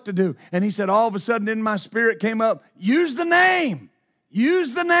know what to do. And he said, all of a sudden in my spirit came up, use the name.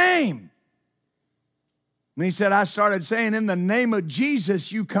 Use the name. And he said, I started saying, in the name of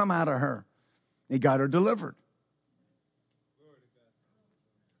Jesus, you come out of her. He got her delivered.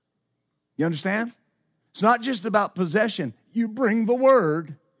 You understand? It's not just about possession. You bring the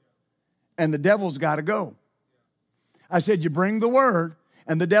word, and the devil's got to go. I said, you bring the word,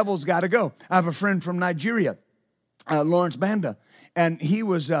 and the devil's got to go. I have a friend from Nigeria, Lawrence Banda, and he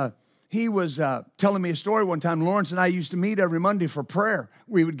was telling me a story one time. Lawrence and I used to meet every Monday for prayer.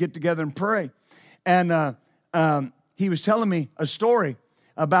 We would get together and pray. And he was telling me a story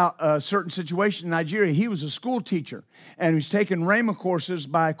about a certain situation in Nigeria. He was a school teacher, and he was taking Rhema courses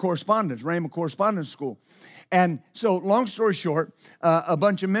by correspondence, Rhema Correspondence School. And so, long story short, a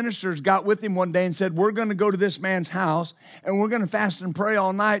bunch of ministers got with him one day and said, we're going to go to this man's house, and we're going to fast and pray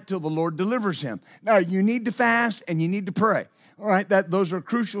all night till the Lord delivers him. Now, you need to fast, and you need to pray. All right, those are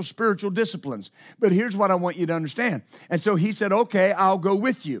crucial spiritual disciplines. But here's what I want you to understand. And so he said, okay, I'll go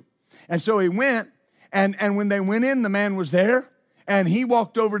with you. And so he went, and when they went in, the man was there. And he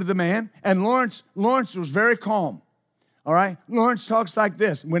walked over to the man, and Lawrence was very calm. All right? Lawrence talks like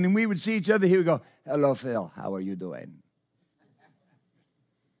this. When we would see each other, he would go, hello, Phil. How are you doing?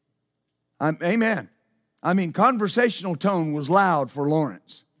 Amen. I mean, conversational tone was loud for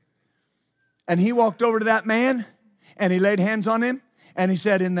Lawrence. And he walked over to that man, and he laid hands on him, and he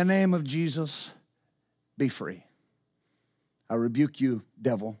said, in the name of Jesus, be free. I rebuke you,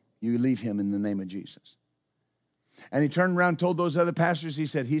 devil. You leave him in the name of Jesus. And he turned around and told those other pastors, he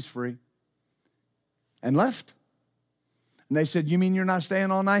said, he's free. And left. And they said, you mean you're not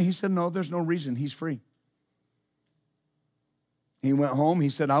staying all night? He said, no, there's no reason. He's free. He went home. He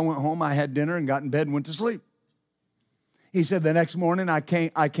said, I went home. I had dinner and got in bed and went to sleep. He said, the next morning I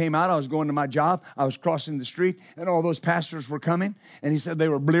came out, I was going to my job, I was crossing the street, and all those pastors were coming. And he said they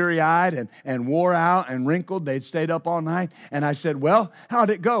were bleary-eyed and wore out and wrinkled. They'd stayed up all night. And I said, well, how'd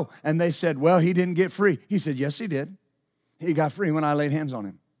it go? And they said, well, he didn't get free. He said, yes, he did. He got free when I laid hands on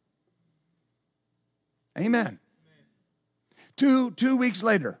him. Amen. 2 weeks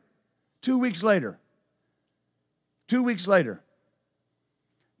later, 2 weeks later,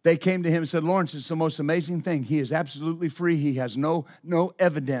 they came to him and said, Lawrence, it's the most amazing thing. He is absolutely free. He has no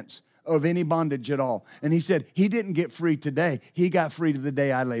evidence of any bondage at all. And he said, he didn't get free today. He got free to the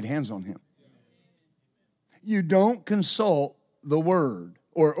day I laid hands on him. You don't consult the word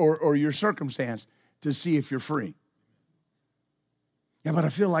or your circumstance to see if you're free. Yeah, but I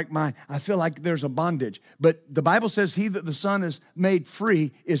feel like there's a bondage. But the Bible says he that the Son is made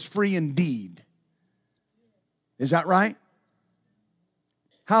free is free indeed. Is that right?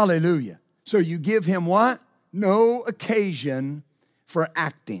 Hallelujah. So you give him what? No occasion for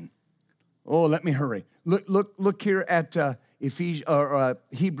acting. Oh, let me hurry. Look here at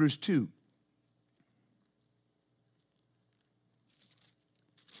Hebrews 2.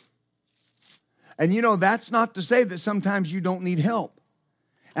 And you know, that's not to say that sometimes you don't need help.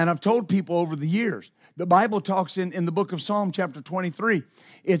 And I've told people over the years, the Bible talks in the book of Psalm chapter 23,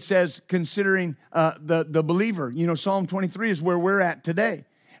 it says, considering the believer, you know, Psalm 23 is where we're at today.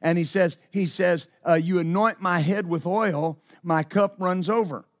 And he says, you anoint my head with oil, my cup runs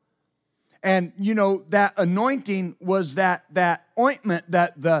over. And, you know, that anointing was that ointment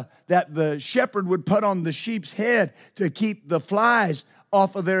that the shepherd would put on the sheep's head to keep the flies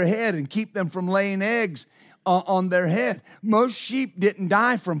off of their head and keep them from laying eggs on their head. Most sheep didn't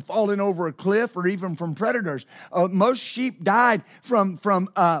die from falling over a cliff or even from predators. Most sheep died from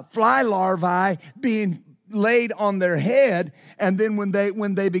fly larvae being laid on their head, and then when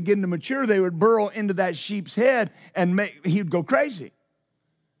they begin to mature, they would burrow into that sheep's head and he'd go crazy.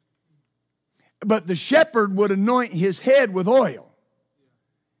 But the shepherd would anoint his head with oil,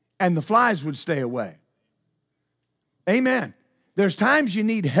 and the flies would stay away. Amen. There's times you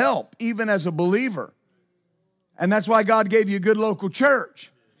need help, even as a believer. And that's why God gave you a good local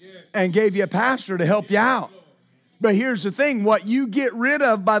church and gave you a pastor to help you out. But here's the thing, what you get rid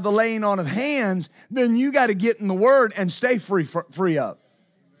of by the laying on of hands, then you got to get in the Word and stay free of.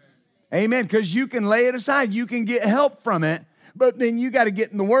 Amen. Because you can lay it aside. You can get help from it, but then you got to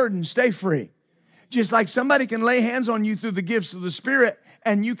get in the Word and stay free. Just like somebody can lay hands on you through the gifts of the Spirit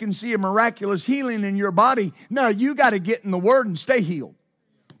and you can see a miraculous healing in your body. Now you got to get in the Word and stay healed.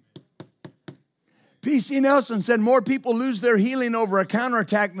 P.C. Nelson said more people lose their healing over a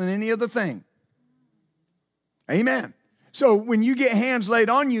counterattack than any other thing. Amen. So when you get hands laid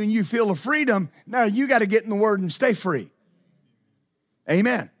on you and you feel a freedom, now you got to get in the Word and stay free.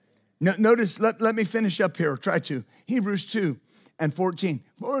 Amen. Notice, let me finish up here. Try to. Hebrews 2:14.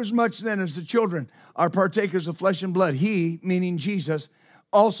 For as much then as the children are partakers of flesh and blood, he, meaning Jesus,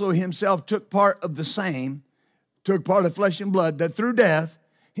 also himself took part of flesh and blood, that through death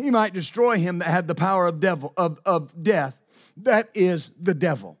he might destroy him that had the power of death, that is the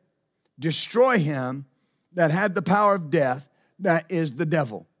devil. Destroy him that had the power of death, that is the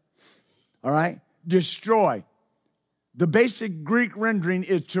devil. All right? Destroy. The basic Greek rendering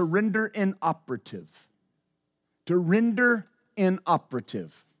is to render inoperative. To render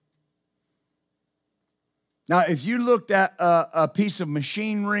inoperative. Now, if you looked at a piece of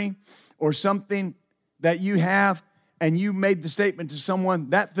machinery or something that you have and you made the statement to someone,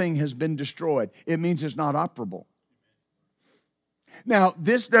 that thing has been destroyed, it means it's not operable. Now,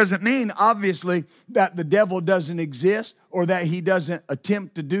 this doesn't mean, obviously, that the devil doesn't exist or that he doesn't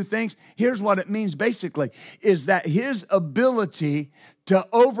attempt to do things. Here's what it means, basically, is that his ability to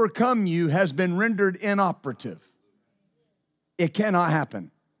overcome you has been rendered inoperative. It cannot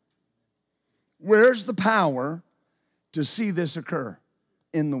happen. Where's the power to see this occur?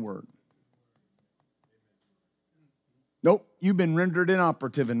 In the Word. Nope, you've been rendered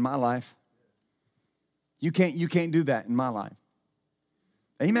inoperative in my life. You can't do that in my life.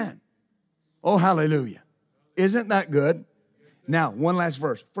 Amen. Oh, hallelujah. Isn't that good? Now, one last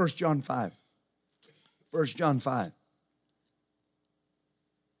verse. 1 John 5. 1 John 5.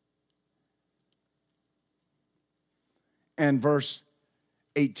 And verse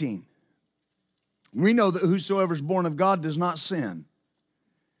 18. We know that whosoever is born of God does not sin.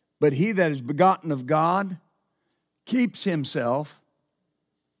 But he that is begotten of God keeps himself,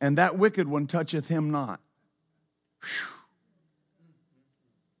 and that wicked one toucheth him not. Whew.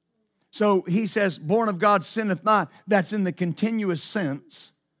 So he says, born of God sinneth not. That's in the continuous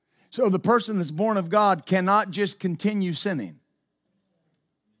sense. So the person that's born of God cannot just continue sinning.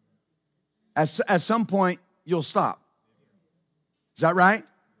 At some point, you'll stop. Is that right?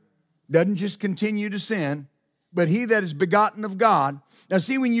 Doesn't just continue to sin, but he that is begotten of God. Now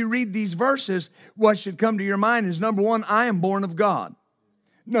see, when you read these verses, what should come to your mind is, number one, I am born of God.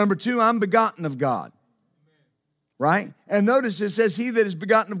 Number two, I'm begotten of God. Right? And notice it says, he that is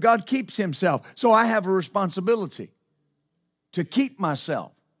begotten of God keeps himself. So I have a responsibility to keep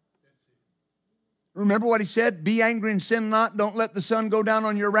myself. Remember what he said? Be angry and sin not. Don't let the sun go down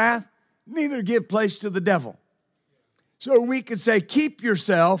on your wrath. Neither give place to the devil. So we could say, keep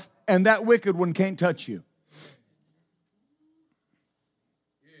yourself, and that wicked one can't touch you.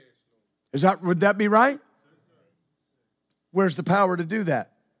 Would that be right? Where's the power to do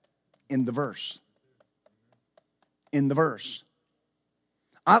that? In the verse. In the verse.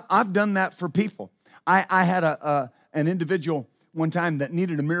 I've done that for people. I had an individual one time that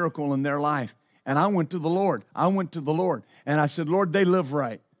needed a miracle in their life. And I went to the Lord. And I said, Lord, they live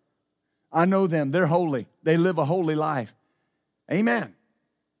right. I know them. They're holy. They live a holy life. Amen.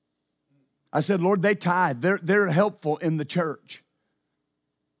 I said, Lord, they tithe. They're helpful in the church.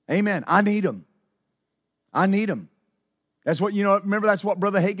 Amen. I need them. That's what, remember that's what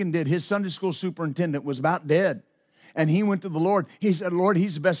Brother Hagin did. His Sunday school superintendent was about dead. And he went to the Lord. He said, Lord,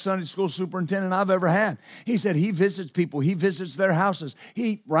 he's the best Sunday school superintendent I've ever had. He said, he visits people. He visits their houses.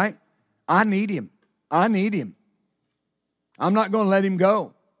 Right? I need him. I'm not going to let him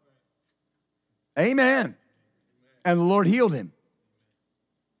go. Amen. And the Lord healed him.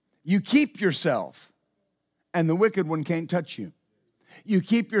 You keep yourself, and the wicked one can't touch you. You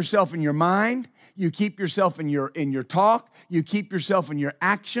keep yourself in your mind. You keep yourself in your talk. You keep yourself in your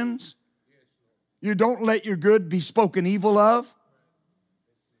actions. You don't let your good be spoken evil of.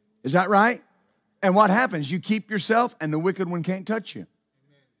 Is that right? And what happens? You keep yourself, and the wicked one can't touch you.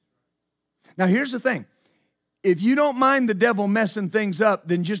 Now, here's the thing. If you don't mind the devil messing things up,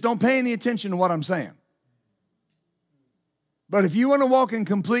 then just don't pay any attention to what I'm saying. But if you want to walk in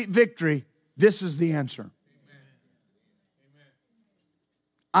complete victory, this is the answer.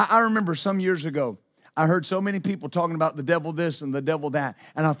 I remember some years ago, I heard so many people talking about the devil this and the devil that.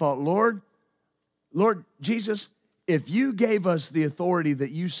 And I thought, Lord Jesus, if you gave us the authority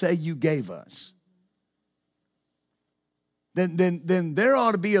that you say you gave us, then there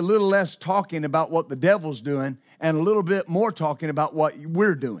ought to be a little less talking about what the devil's doing and a little bit more talking about what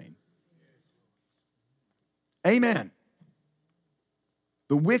we're doing. Amen.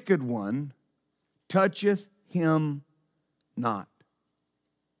 The wicked one toucheth him not.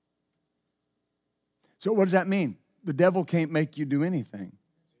 So what does that mean? The devil can't make you do anything.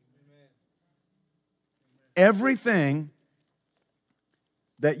 Everything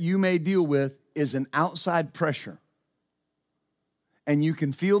that you may deal with is an outside pressure. And you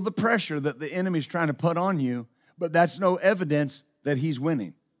can feel the pressure that the enemy's trying to put on you, but that's no evidence that he's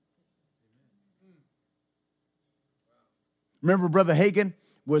winning. Remember Brother Hagin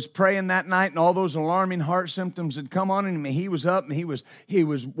was praying that night and all those alarming heart symptoms had come on him. He was up and he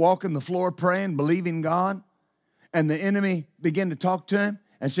was walking the floor praying, believing God. And the enemy began to talk to him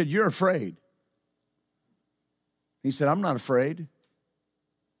and said, you're afraid. He said, I'm not afraid.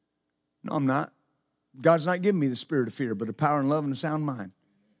 No, I'm not. God's not giving me the spirit of fear, but of power and love and a sound mind.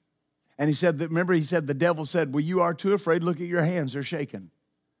 And he said, the devil said, well, you are too afraid. Look at your hands, they're shaking.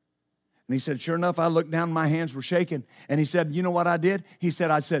 And he said, sure enough, I looked down, my hands were shaking. And he said, you know what I did?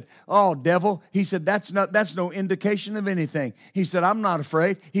 I said, oh, devil. He said, that's no indication of anything. He said, I'm not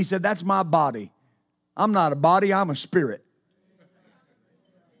afraid. He said, that's my body. I'm not a body, I'm a spirit.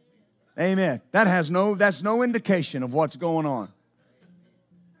 Amen. That's no indication of what's going on.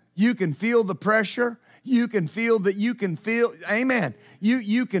 You can feel the pressure. You can feel, amen.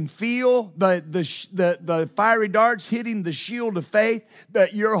 You can feel the fiery darts hitting the shield of faith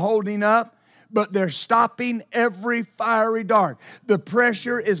that you're holding up, but they're stopping every fiery dart. The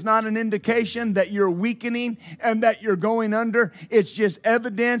pressure is not an indication that you're weakening and that you're going under. It's just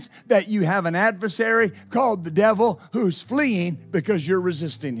evidence that you have an adversary called the devil who's fleeing because you're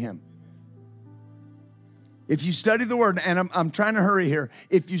resisting him. If you study the Word, and I'm trying to hurry here.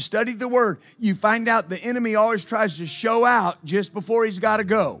 If you study the Word, you find out the enemy always tries to show out just before he's got to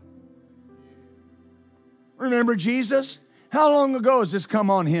go. Remember Jesus? How long ago has this come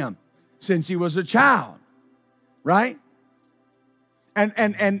on him? Since he was a child, right? And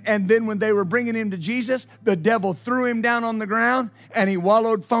then when they were bringing him to Jesus, the devil threw him down on the ground and he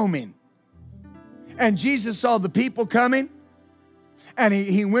wallowed foaming. And Jesus saw the people coming. And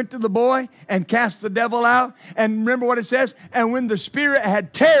he went to the boy and cast the devil out. And remember what it says? And when the spirit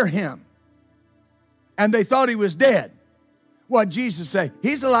had tear him, and they thought he was dead, what did Jesus say?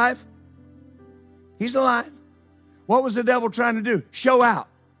 He's alive. He's alive. What was the devil trying to do? Show out.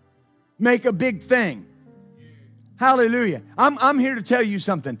 Make a big thing. Hallelujah. I'm here to tell you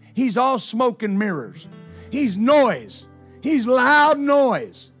something. He's all smoke and mirrors. He's noise. He's loud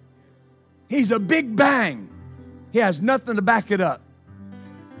noise. He's a big bang. He has nothing to back it up.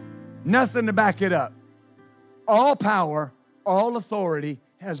 Nothing to back it up. All power, all authority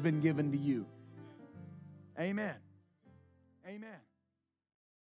has been given to you. Amen. Amen.